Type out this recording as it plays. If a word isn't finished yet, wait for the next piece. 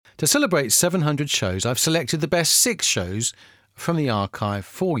To celebrate 700 shows, I've selected the best 6 shows from the archive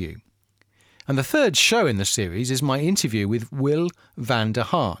for you. And the third show in the series is my interview with Will van der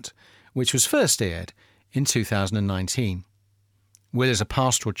Hart, which was first aired in 2019. Will is a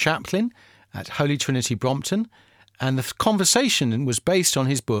pastoral chaplain at Holy Trinity Brompton, and the conversation was based on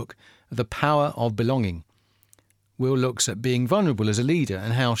his book, The Power of Belonging. Will looks at being vulnerable as a leader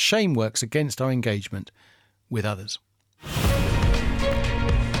and how shame works against our engagement with others.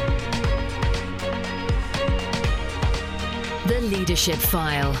 The Leadership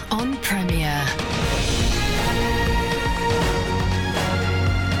File on Premier.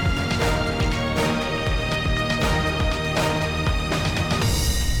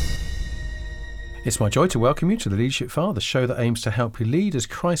 It's my joy to welcome you to The Leadership File, the show that aims to help you lead as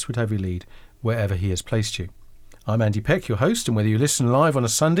Christ would have you lead wherever he has placed you. I'm Andy Peck, your host, and whether you listen live on a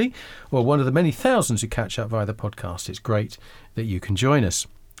Sunday or one of the many thousands who catch up via the podcast, it's great that you can join us.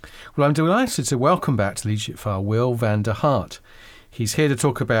 Well, I'm delighted to welcome back to The Leadership File Will van der Hart. He's here to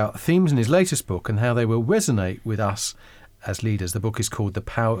talk about themes in his latest book and how they will resonate with us as leaders. The book is called The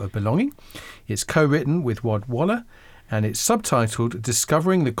Power of Belonging. It's co-written with Wad Waller, and it's subtitled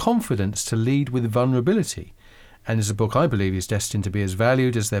Discovering the Confidence to Lead with Vulnerability, and is a book I believe is destined to be as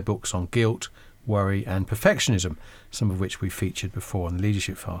valued as their books on guilt, worry and perfectionism, some of which we've featured before on the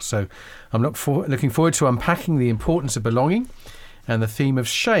Leadership File. So I'm looking forward to unpacking the importance of belonging and the theme of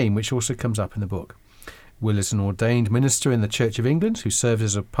shame, which also comes up in the book. Will is an ordained minister in the Church of England who serves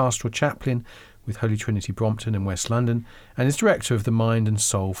as a pastoral chaplain with Holy Trinity Brompton in West London and is director of the Mind and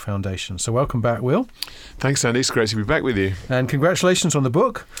Soul Foundation. So welcome back, Will. Thanks, Andy. It's great to be back with you. And congratulations on the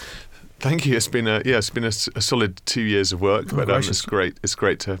book. Thank you. It's been a solid 2 years of work, but it's great. It's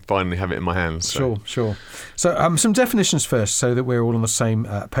great to finally have it in my hands. So. Sure. So some definitions first, so that we're all on the same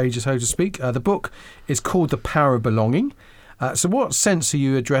page, so to speak. The book is called The Power of Belonging. So what sense are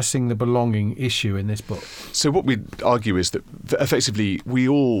you addressing the belonging issue in this book? So what we argue is that effectively we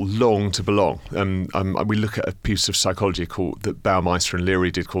all long to belong. We look at a piece of psychology that Baumeister and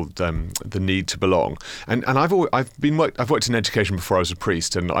Leary did called The Need to Belong. And I've worked in education before I was a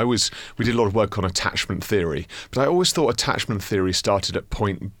priest, and we did a lot of work on attachment theory. But I always thought attachment theory started at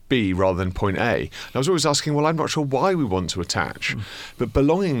point B rather than point A. And I was always asking, well, I'm not sure why we want to attach. But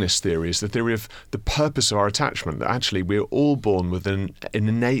belongingness theory is the theory of the purpose of our attachment, that actually we're all born with an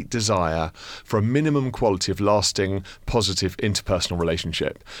innate desire for a minimum quality of lasting, positive interpersonal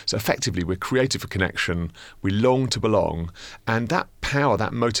relationship. So effectively, we're created for connection, we long to belong, and that power,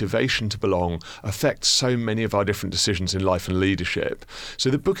 that motivation to belong affects so many of our different decisions in life and leadership. So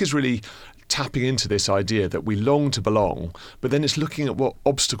the book is really tapping into this idea that we long to belong, but then it's looking at what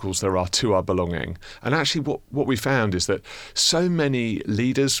obstacles there are to our belonging. And actually what we found is that so many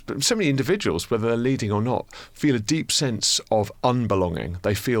leaders, so many individuals, whether they're leading or not, feel a deep sense of unbelonging.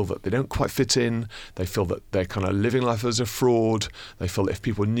 They feel that they don't quite fit in. They feel that they're kind of living life as a fraud. They feel that if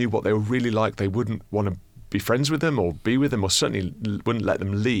people knew what they were really like, they wouldn't want to be friends with them or be with them, or certainly wouldn't let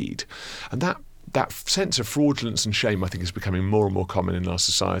them lead. And that sense of fraudulence and shame, I think, is becoming more and more common in our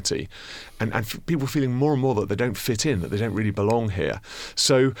society. And people feeling more and more that they don't fit in, that they don't really belong here.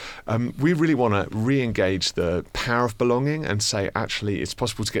 So we really want to re-engage the power of belonging and say, actually, it's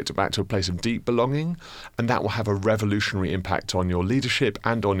possible to get back to a place of deep belonging, and that will have a revolutionary impact on your leadership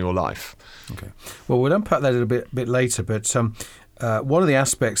and on your life. Okay. Well, we'll unpack that a little bit later, but one of the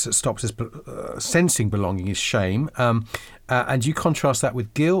aspects that stops us sensing belonging is shame. And you contrast that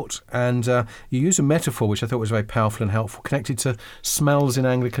with guilt, and you use a metaphor which I thought was very powerful and helpful, connected to smells in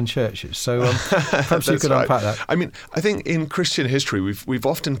Anglican churches. So perhaps you could unpack that. I mean, I think in Christian history we've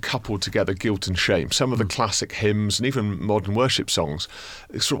often coupled together guilt and shame. Some of the classic hymns and even modern worship songs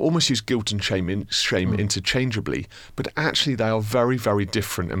sort of almost use guilt and shame interchangeably, but actually they are very, very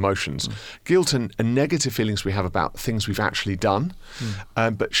different emotions. Guilt and negative feelings we have about things we've actually done,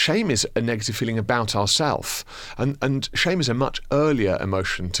 but shame is a negative feeling about ourselves, and shame is a much earlier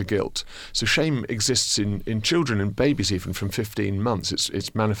emotion to guilt. So shame exists in children and babies even from 15 months.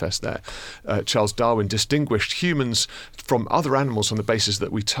 It's manifest there. Charles Darwin distinguished humans from other animals on the basis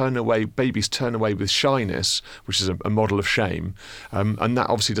that babies turn away with shyness, which is a model of shame. And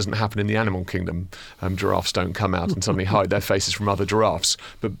that obviously doesn't happen in the animal kingdom. Giraffes don't come out and suddenly hide their faces from other giraffes,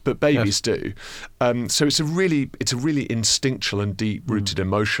 but babies do. So it's a really instinctual and deep-rooted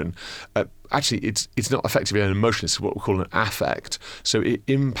emotion. actually it's not effectively an emotion, it's what we call an affect. So it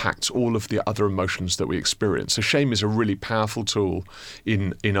impacts all of the other emotions that we experience. So shame is a really powerful tool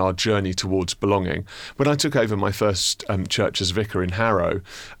in our journey towards belonging. When I took over my first church as vicar in Harrow,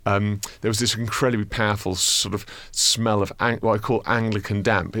 there was this incredibly powerful sort of smell of what I call Anglican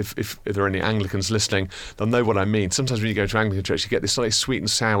damp. If there are any Anglicans listening, they'll know what I mean. Sometimes when you go to Anglican church, you get this slightly sweet and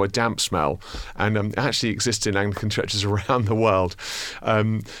sour damp smell, and it actually exists in Anglican churches around the world.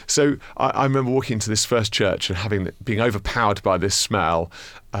 So I remember walking into this first church and being overpowered by this smell.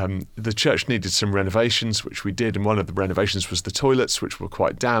 The church needed some renovations, which we did, and one of the renovations was the toilets, which were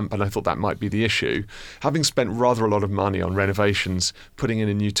quite damp, and I thought that might be the issue. Having spent rather a lot of money on renovations, putting in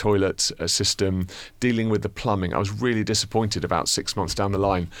a new toilet system, dealing with the plumbing, I was really disappointed about 6 months down the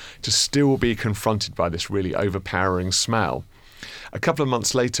line to still be confronted by this really overpowering smell. A couple of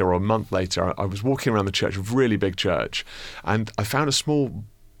months later, or a month later, I was walking around the church, a really big church, and I found a small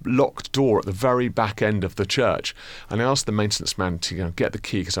locked door at the very back end of the church, and I asked the maintenance man to get the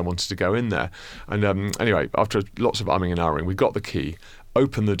key because I wanted to go in there. And anyway, after lots of umming and ahhing, we got the key,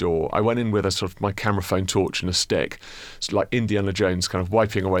 opened the door. I went in with a sort of my camera phone torch and a stick, so like Indiana Jones, kind of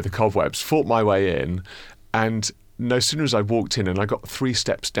wiping away the cobwebs, fought my way in, and no sooner as I walked in and I got 3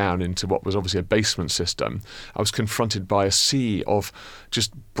 steps down into what was obviously a basement system, I was confronted by a sea of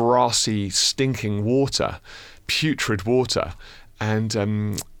just brassy, stinking water, putrid water. And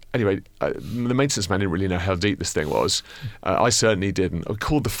anyway, the maintenance man didn't really know how deep this thing was. I certainly didn't. I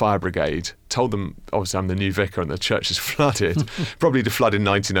called the fire brigade, told them, obviously I'm the new vicar and the church is flooded. Probably to flood in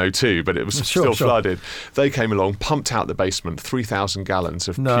 1902, but it was still flooded. They came along, pumped out the basement, 3,000 gallons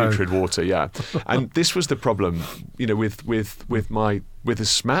of putrid water, yeah. And this was the problem, with the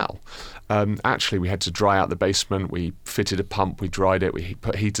smell. Actually, we had to dry out the basement. We fitted a pump, we dried it, we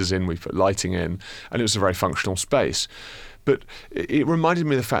put heaters in, we put lighting in, and it was a very functional space. But it reminded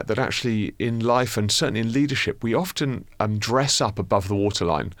me of the fact that actually in life and certainly in leadership, we often dress up above the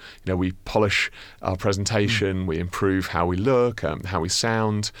waterline. We polish our presentation, we improve how we look, how we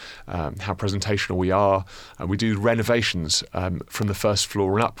sound, how presentational we are. We do renovations from the first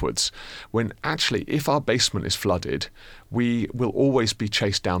floor and upwards. When actually, if our basement is flooded, we will always be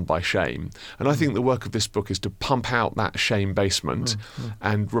chased down by shame. And I think the work of this book is to pump out that shame basement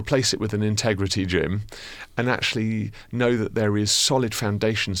and replace it with an integrity gym, and actually know that there is solid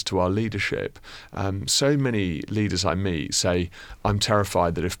foundations to our leadership. So many leaders I meet say, I'm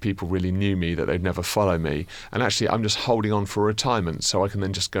terrified that if people really knew me, that they'd never follow me. And actually, I'm just holding on for retirement so I can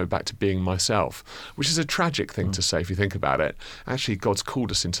then just go back to being myself, which is a tragic thing to say if you think about it. Actually, God's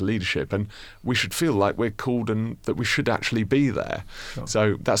called us into leadership, and we should feel like we're called and that we should actually be there. Sure.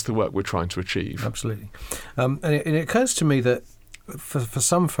 So that's the work we're trying to achieve. Absolutely. And it occurs to me that for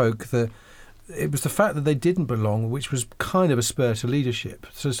some folk, it was the fact that they didn't belong, which was kind of a spur to leadership.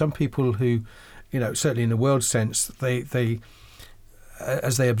 So some people who, certainly in the world sense, they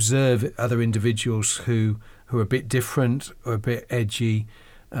as they observe other individuals who are a bit different or a bit edgy,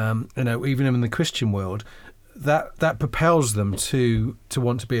 even in the Christian world, that propels them to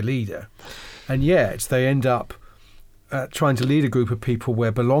want to be a leader. And yet they end up trying to lead a group of people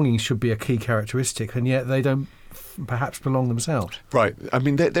where belonging should be a key characteristic, and yet they don't perhaps belong themselves. Right. I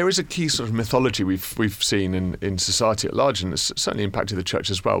mean, there is a key sort of mythology we've seen in society at large, and it's certainly impacted the church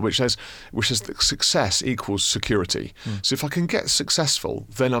as well, which says that success equals security. So if I can get successful,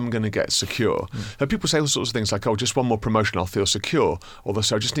 then I'm going to get secure. Now, people say all sorts of things like, just one more promotion, I'll feel secure. Or they'll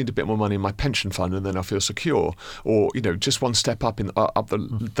say, I just need a bit more money in my pension fund and then I'll feel secure. Or, just one step up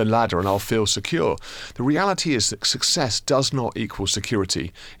the ladder and I'll feel secure. The reality is that success does not equal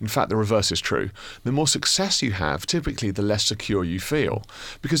security. In fact, the reverse is true. The more success you have, typically the less secure you feel,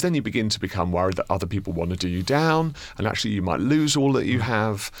 because then you begin to become worried that other people want to do you down, and actually you might lose all that you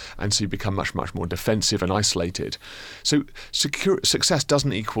have, and so you become much, much more defensive and isolated. So success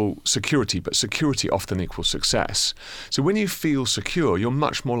doesn't equal security, but security often equals success. So when you feel secure, you're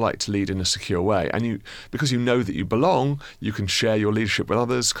much more likely to lead in a secure way, and because you know that you belong, you can share your leadership with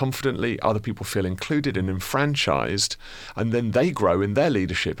others confidently. Other people feel included and enfranchised, and then they grow in their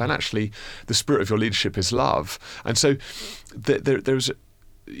leadership, and actually the spirit of your leadership is love. And so there's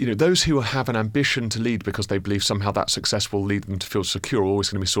those who have an ambition to lead because they believe somehow that success will lead them to feel secure are always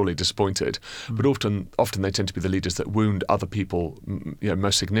going to be sorely disappointed. But often they tend to be the leaders that wound other people,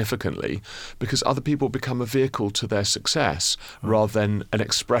 most significantly, because other people become a vehicle to their success rather than an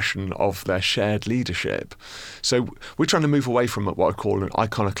expression of their shared leadership. So we're trying to move away from what I call an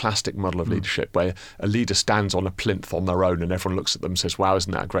iconoclastic model of leadership, where a leader stands on a plinth on their own and everyone looks at them and says, wow,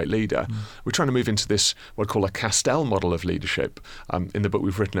 isn't that a great leader? We're trying to move into this, what I call a Castell model of leadership. In the book, we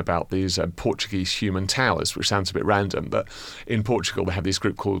we've written about these Portuguese human towers, which sounds a bit random, but in Portugal they have this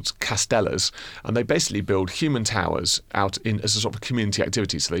group called castelas, and they basically build human towers out as a sort of community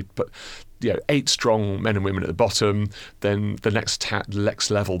activity. So they put 8 strong men and women at the bottom, then the next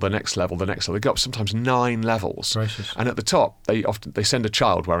level, the next level, the next level. They go up sometimes 9 levels. Gracious. And at the top, they send a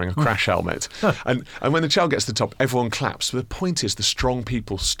child wearing a crash helmet. And when the child gets to the top, everyone claps. But the point is the strong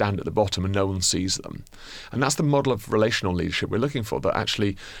people stand at the bottom and no one sees them. And that's the model of relational leadership we're looking for, that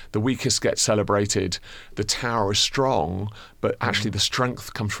actually the weakest get celebrated, the tower is strong, but actually the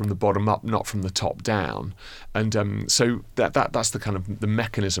strength comes from the bottom up, not from the top down. And so that's the kind of the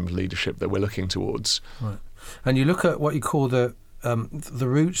mechanism of leadership that we're looking towards. Right. And you look at what you call the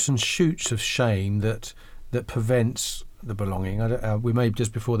roots and shoots of shame that prevents the belonging. We may,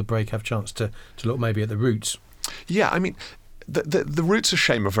 just before the break, have a chance to look maybe at the roots. Yeah, I mean, the roots of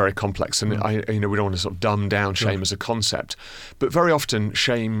shame are very complex, and we don't want to sort of dumb down shame as a concept, but very often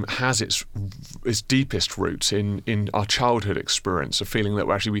shame has its deepest roots in our childhood experience of feeling that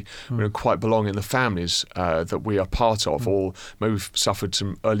we don't quite belong in the families that we are part of, or maybe we've suffered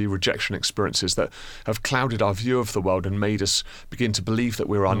some early rejection experiences that have clouded our view of the world and made us begin to believe that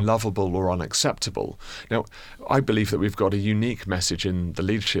we're unlovable or unacceptable. Now, I believe that we've got a unique message in the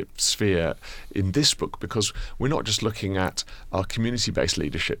leadership sphere in this book, because we're not just looking at our community-based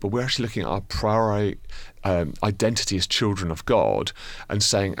leadership, but we're actually looking at our prior identity as children of God, and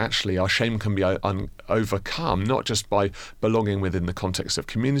saying actually our shame can be overcome not just by belonging within the context of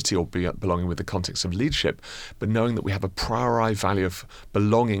community or belonging with the context of leadership, but knowing that we have a priori value of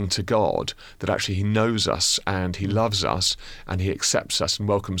belonging to God, that actually He knows us and He loves us and He accepts us and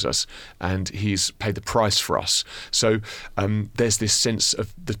welcomes us and He's paid the price for us. So there's this sense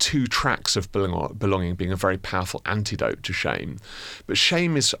of the 2 tracks of belonging being a very powerful antidote to shame. But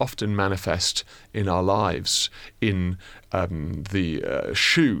shame is often manifest in our lives in the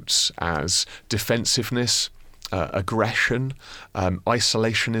shoots as defensiveness, aggression,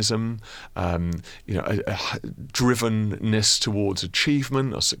 isolationism, drivenness towards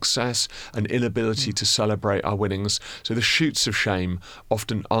achievement or success, an inability to celebrate our winnings. So the shoots of shame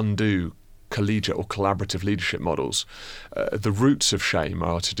often undo collegiate or collaborative leadership models. The roots of shame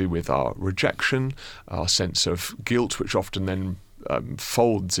are to do with our rejection, our sense of guilt, which often then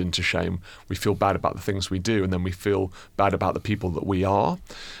folds into shame. We feel bad about the things we do, and then we feel bad about the people that we are.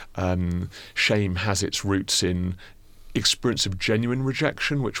 Shame has its roots in experience of genuine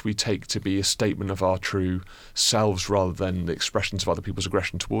rejection, which we take to be a statement of our true selves rather than the expressions of other people's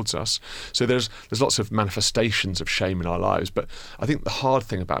aggression towards us. So there's lots of manifestations of shame in our lives, but I think the hard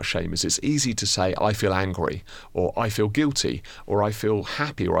thing about shame is it's easy to say I feel angry, or I feel guilty, or I feel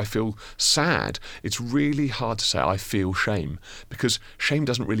happy, or I feel sad. It's really hard to say I feel shame, because shame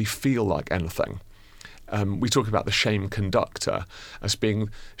doesn't really feel like anything. We talk about the shame conductor as being,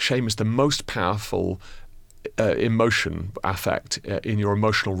 shame is the most powerful affect in your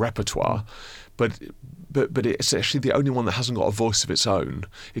emotional repertoire, but it's actually the only one that hasn't got a voice of its own.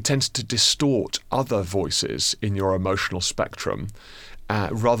 It tends to distort other voices in your emotional spectrum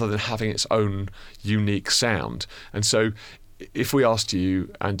rather than having its own unique sound. And so if we asked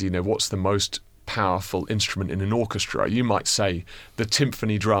you, Andy, what's the most powerful instrument in an orchestra, you might say the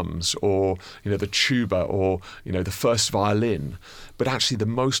timpani drums, or the tuba, or the first violin. But actually the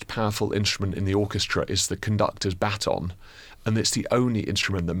most powerful instrument in the orchestra is the conductor's baton, and it's the only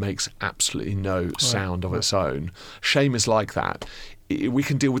instrument that makes absolutely no sound of its own. Shame is like that. We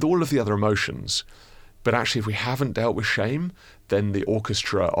can deal with all of the other emotions, but actually if we haven't dealt with shame, then the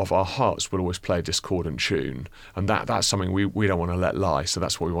orchestra of our hearts will always play a discordant tune. And that's something we don't want to let lie, so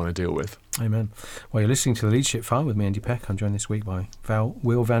that's what we want to deal with. Amen. Well, you're listening to The Leadership File with me, Andy Peck. I'm joined this week by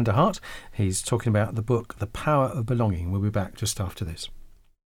Will van der Hart. He's talking about the book, The Power of Belonging. We'll be back just after this.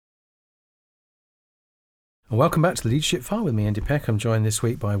 And welcome back to The Leadership File with me, Andy Peck. I'm joined this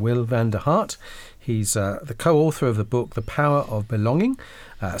week by Will van der Hart. He's the co-author of the book, The Power of Belonging,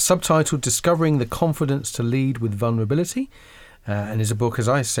 subtitled Discovering the Confidence to Lead with Vulnerability. And is a book, as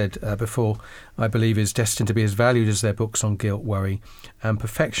I said before, I believe is destined to be as valued as their books on guilt, worry and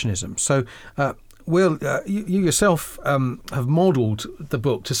perfectionism. So, Will, you yourself have modelled the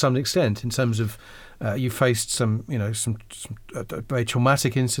book to some extent in terms of you faced some very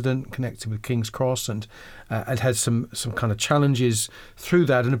traumatic incident connected with King's Cross, and had some kind of challenges through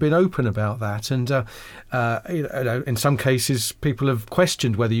that, and have been open about that. And in some cases, people have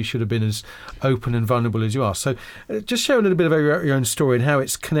questioned whether you should have been as open and vulnerable as you are. So, just share a little bit of your own story and how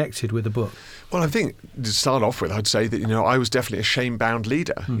it's connected with the book. Well, I think to start off with, I'd say that I was definitely a shame-bound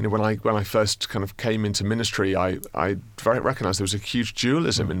leader. When I first kind of came into ministry, I recognised there was a huge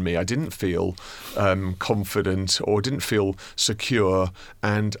dualism in me. I didn't feel confident or didn't feel secure,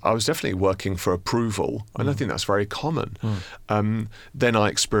 and I was definitely working for approval, and I think that's very common. Then I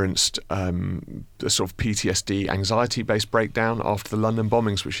experienced a sort of PTSD, anxiety-based breakdown after the London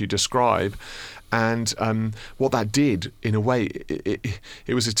bombings, which you describe. And what that did, in a way,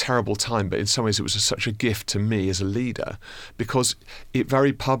 it was a terrible time, but in some ways it was such a gift to me as a leader, because it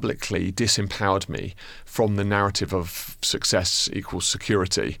very publicly disempowered me from the narrative of success equals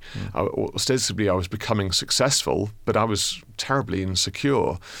security. Ostensibly I was becoming successful, but I was terribly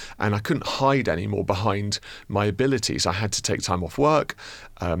insecure, and I couldn't hide anymore behind my abilities. I had to take time off work.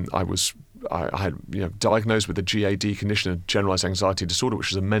 I had diagnosed with a GAD condition, a generalized anxiety disorder,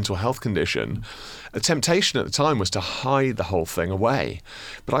 which is a mental health condition. A temptation at the time was to hide the whole thing away.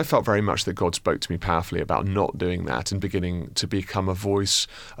 But I felt very much that God spoke to me powerfully about not doing that and beginning to become a voice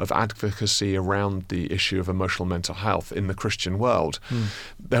of advocacy around the issue of emotional mental health in the Christian world.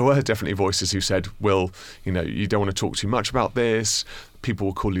 There were definitely voices who said, Will, you don't want to talk too much about this. People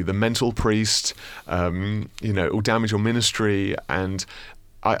will call you the mental priest. It will damage your ministry. And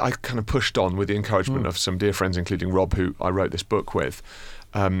I kind of pushed on with the encouragement of some dear friends, including Rob, who I wrote this book with.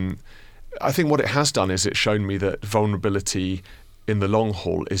 I think what it has done is it's shown me that vulnerability in the long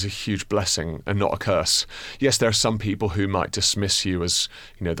haul is a huge blessing and not a curse. Yes, there are some people who might dismiss you as,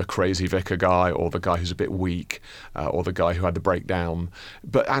 the crazy vicar guy, or the guy who's a bit weak, or the guy who had the breakdown.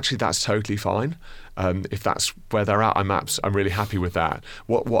 But actually, that's totally fine. If that's where they're at, I'm really happy with that.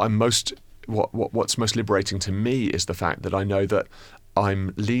 What's most liberating to me is the fact that I know that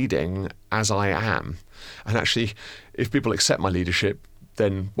I'm leading as I am. And actually, if people accept my leadership,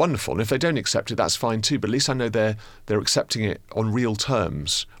 then wonderful. And if they don't accept it, that's fine too. But at least I know they're accepting it on real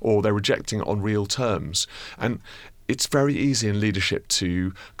terms, or they're rejecting it on real terms. And it's very easy in leadership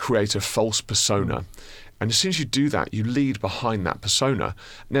to create a false persona. And as soon as you do that, you lead behind that persona.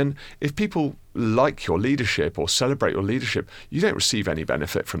 And then if people like your leadership or celebrate your leadership, you don't receive any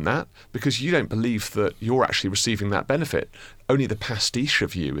benefit from that, because you don't believe that you're actually receiving that benefit. Only the pastiche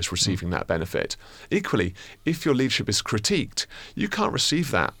of you is receiving that benefit. Equally, if your leadership is critiqued, you can't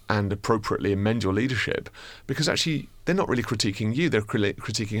receive that and appropriately amend your leadership, because actually they're not really critiquing you, they're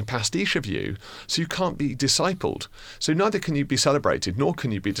critiquing a pastiche of you. So you can't be discipled. So neither can you be celebrated, nor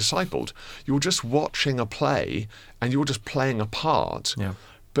can you be discipled. You're just watching a play and you're just playing a part. Yeah.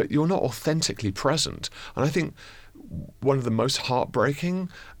 But you're not authentically present. And I think one of the most heartbreaking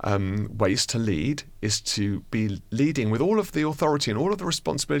ways to lead is to be leading with all of the authority and all of the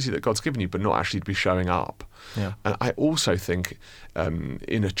responsibility that God's given you, but not actually to be showing up. Yeah. And I also think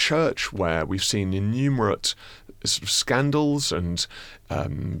in a church where we've seen innumerate sort of scandals and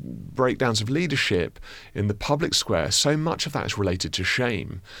breakdowns of leadership in the public square, so much of that is related to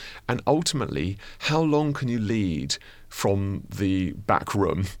shame. And ultimately, how long can you lead from the back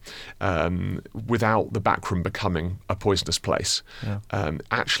room without the back room becoming a poisonous place? Yeah.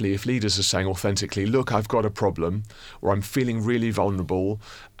 Actually, if leaders are saying authentically, look, I've got a problem, or I'm feeling really vulnerable,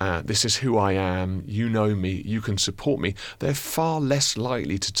 this is who I am, you know me, you can support me, they're far less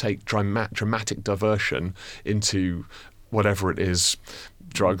likely to take dramatic diversion into whatever it is,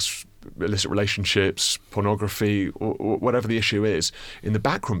 drugs, illicit relationships, pornography, or whatever the issue is in the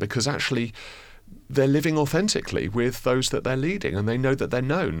back room, because actually they're living authentically with those that they're leading, and they know that they're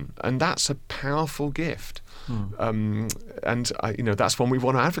known, and that's a powerful gift. And that's one we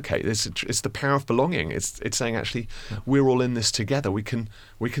want to advocate. It's the power of belonging. It's saying actually, we're all in this together. We can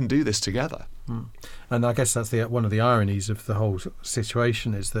do this together. And I guess that's one of the ironies of the whole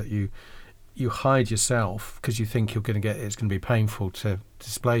situation, is that you hide yourself because you think it's going to be painful to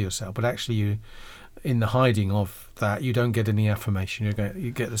display yourself, but actually in the hiding of that, you don't get any affirmation.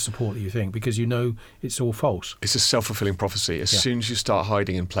 You get the support that you think, because you know it's all false. It's a self-fulfilling prophecy. As soon as you start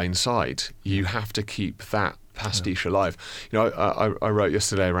hiding in plain sight, you have to keep that pastiche alive. I wrote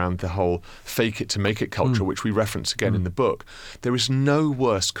yesterday around the whole fake it to make it culture, which we reference again in the book. There is no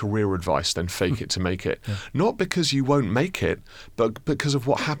worse career advice than fake it to make it. Not because you won't make it, but because of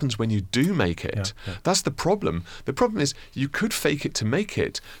what happens when you do make it. That's the problem. The problem is you could fake it to make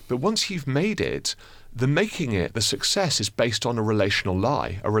it, but once you've made it, the making it, the success, is based on a relational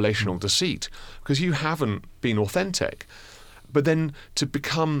lie, a relational deceit, because you haven't been authentic. But then to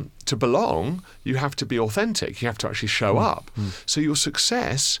belong, you have to be authentic. You have to actually show up. So your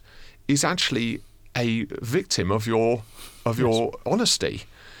success is actually a victim of your honesty.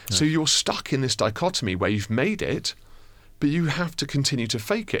 Yes. So you're stuck in this dichotomy where you've made it, but you have to continue to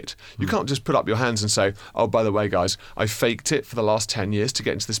fake it. You can't just put up your hands and say, oh, by the way, guys, I faked it for the last 10 years to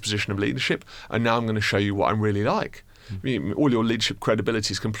get into this position of leadership, and now I'm going to show you what I'm really like. I mean, all your leadership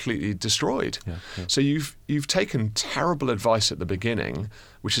credibility is completely destroyed. So you've taken terrible advice at the beginning,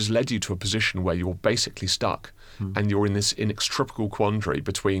 which has led you to a position where you're basically stuck, and you're in this inextricable quandary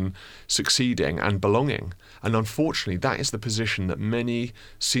between succeeding and belonging. And unfortunately, that is the position that many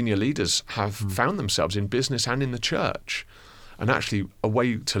senior leaders have found themselves in business and in the church. And actually, a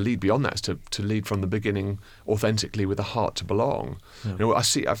way to lead beyond that is to lead from the beginning authentically with a heart to belong. You know, I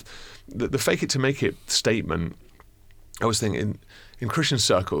see the fake it to make it statement. I was thinking in Christian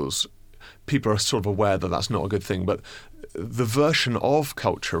circles, people are sort of aware that that's not a good thing, but the version of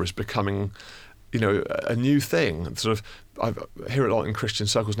culture is becoming, a new thing. Sort of, I hear it a lot in Christian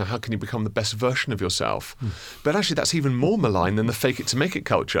circles now. How can you become the best version of yourself? But actually, that's even more malign than the fake it to make it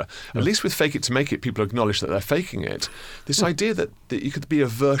culture. At least with fake it to make it, people acknowledge that they're faking it. This idea that you could be a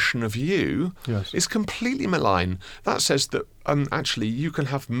version of you is completely malign. That says that actually you can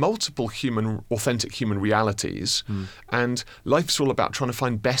have multiple authentic human realities, and life's all about trying to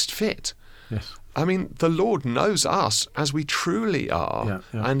find best fit. Yes. I mean, the Lord knows us as we truly are,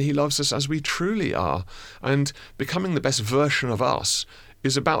 and he loves us as we truly are. And becoming the best version of us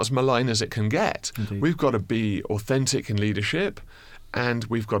is about as malign as it can get. Indeed. We've got to be authentic in leadership, and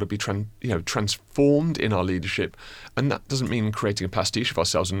we've got to be transformed in our leadership. And that doesn't mean creating a pastiche of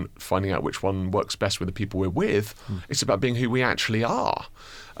ourselves and finding out which one works best with the people we're with. It's about being who we actually are.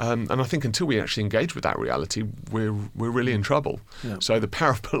 And I think until we actually engage with that reality, we're really in trouble. So the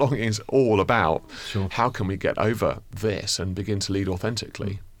power of belonging is all about how can we get over this and begin to lead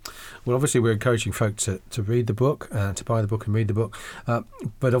authentically. Well, obviously, we're encouraging folk to read the book, to buy the book and read the book.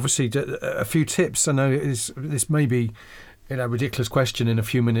 But obviously, a few tips. I know this may be a ridiculous question in a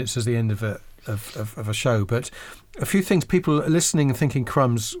few minutes as the end of a show, but a few things people listening and thinking,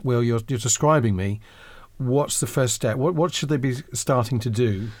 crumbs, Will, you're describing me. What's the first step? What should they be starting to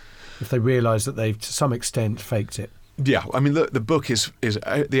do if they realise that they've, to some extent, faked it? Yeah, I mean, the book is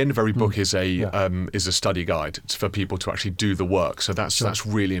at the end of every book is a study guide for people to actually do the work. So that's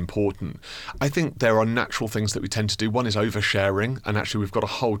really important. I think there are natural things that we tend to do. One is oversharing, and actually we've got a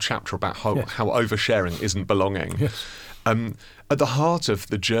whole chapter about how oversharing isn't belonging. Yes. At the heart of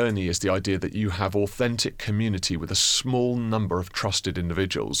the journey is the idea that you have authentic community with a small number of trusted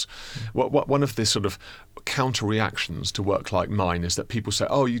individuals. One of the sort of counter reactions to work like mine is that people say,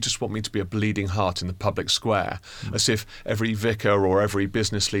 oh, you just want me to be a bleeding heart in the public square, as if every vicar or every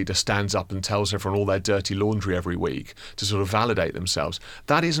business leader stands up and tells everyone all their dirty laundry every week to sort of validate themselves.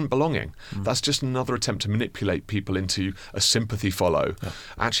 That isn't belonging. That's just another attempt to manipulate people into a sympathy follow.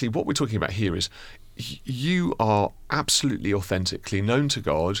 Actually, what we're talking about here is you are absolutely authentically known to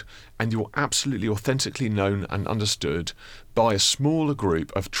God, and you're absolutely authentically known and understood by a smaller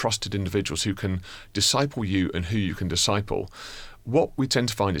group of trusted individuals who can disciple you and who you can disciple. What we tend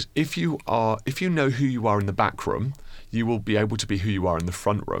to find is if you know who you are in the back room, you will be able to be who you are in the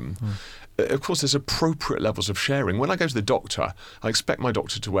front room. Of course, there's appropriate levels of sharing. When I go to the doctor, I expect my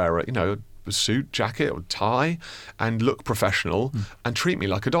doctor to wear a suit, jacket or tie and look professional and treat me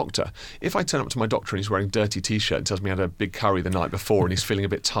like a doctor. If I turn up to my doctor and he's wearing a dirty t-shirt and tells me he had a big curry the night before and he's feeling a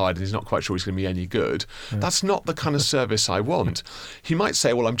bit tired and he's not quite sure he's going to be any good, that's not the kind of service I want. He might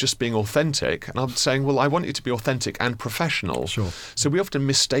say, well, I'm just being authentic, and I'm saying, well, I want you to be authentic and professional. So we often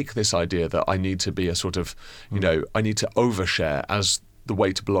mistake this idea that I need to be a sort of, I need to overshare as the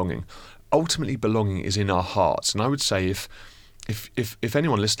way to belonging. Ultimately, belonging is in our hearts, and I would say if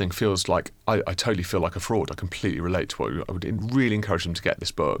anyone listening feels like I totally feel like a fraud, I completely relate to what I would really encourage them to get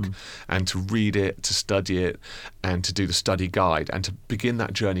this book and to read it, to study it, and to do the study guide and to begin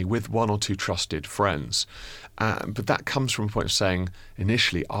that journey with one or two trusted friends. But that comes from a point of saying,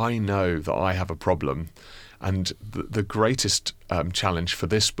 initially, I know that I have a problem. And the greatest challenge for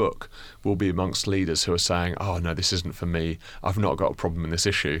this book will be amongst leaders who are saying, oh, no, this isn't for me. I've not got a problem in this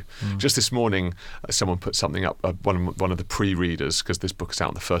issue. Just this morning, someone put something up, one of the pre-readers, because this book is out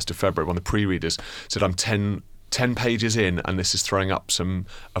on the 1st of February, one of the pre-readers said, I'm 10 pages in, and this is throwing up some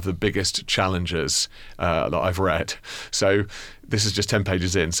of the biggest challenges that I've read. So this is just 10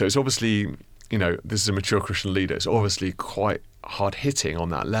 pages in. So it's obviously, this is a mature Christian leader. It's obviously quite hard-hitting on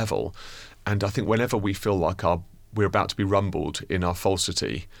that level. And I think whenever we feel like we're about to be rumbled in our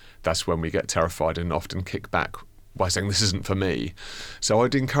falsity, that's when we get terrified and often kick back by saying, this isn't for me. So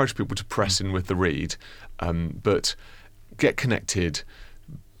I'd encourage people to press in with the read, but get connected,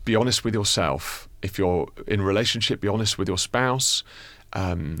 be honest with yourself. If you're in a relationship, be honest with your spouse.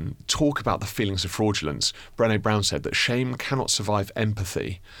 Talk about the feelings of fraudulence. Brené Brown said that shame cannot survive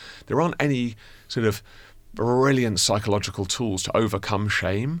empathy. There aren't any sort of brilliant psychological tools to overcome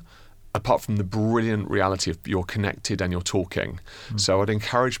shame. apart from the brilliant reality of you're connected and you're talking. So I'd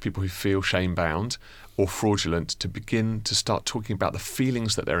encourage people who feel shame-bound or fraudulent to begin to start talking about the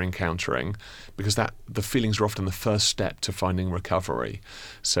feelings that they're encountering, because the feelings are often the first step to finding recovery.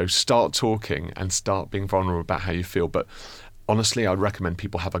 So start talking and start being vulnerable about how you feel. But honestly, I'd recommend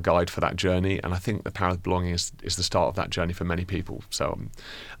people have a guide for that journey, and I think the power of belonging is the start of that journey for many people. So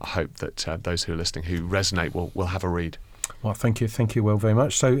I hope that those who are listening who resonate will have a read. Well, thank you, Will, very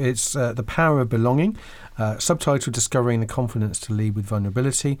much. So it's The Power of Belonging, subtitled Discovering the Confidence to Lead with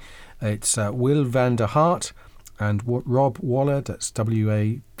Vulnerability. It's Will van der Hart and Rob Waller, that's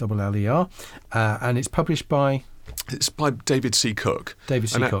Waller, and it's published by... It's by David C. Cook.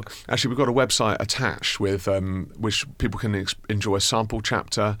 Cook. Actually, we've got a website attached with which people can enjoy a sample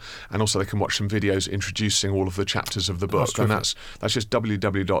chapter, and also they can watch some videos introducing all of the chapters of the book. And that's just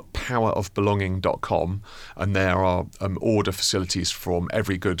www.powerofbelonging.com, and there are order facilities from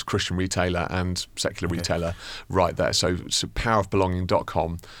every good Christian retailer and secular retailer right there. So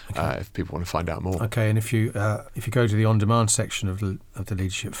powerofbelonging.com if people want to find out more. Okay, and if you go to the on-demand section of the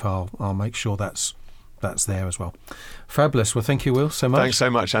Leadership File, I'll make sure that's there as well. Fabulous. Well, thank you, Will, so much. Thanks so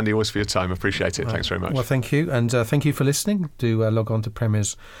much, Andy, always for your time. Appreciate it. Thanks very much. Well, thank you. And thank you for listening. Do log on to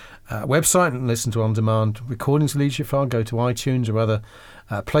Premier's website and listen to on-demand recordings of Leadership File. Go to iTunes or other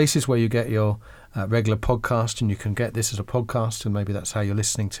places where you get your regular podcast, and you can get this as a podcast, and maybe that's how you're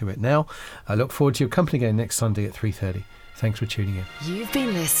listening to it now. I look forward to your company again next Sunday at 3:30. Thanks for tuning in. You've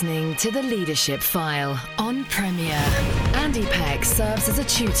been listening to The Leadership File on Premier. Andy Peck serves as a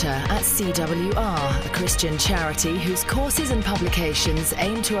tutor at CWR, a Christian charity whose courses and publications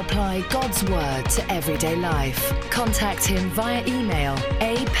aim to apply God's Word to everyday life. Contact him via email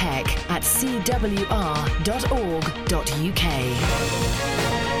apeck@cwr.org.uk.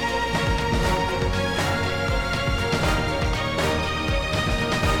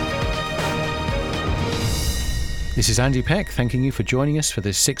 This is Andy Peck, thanking you for joining us for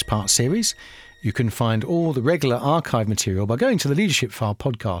this 6-part series. You can find all the regular archive material by going to the Leadership File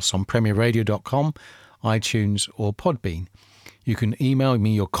podcasts on premierradio.com, iTunes or Podbean. You can email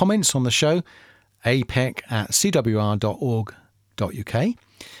me your comments on the show, apeck@cwr.org.uk.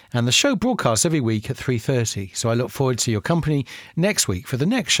 And the show broadcasts every week at 3:30, so I look forward to your company next week for the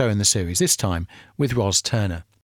next show in the series, this time with Ros Turner.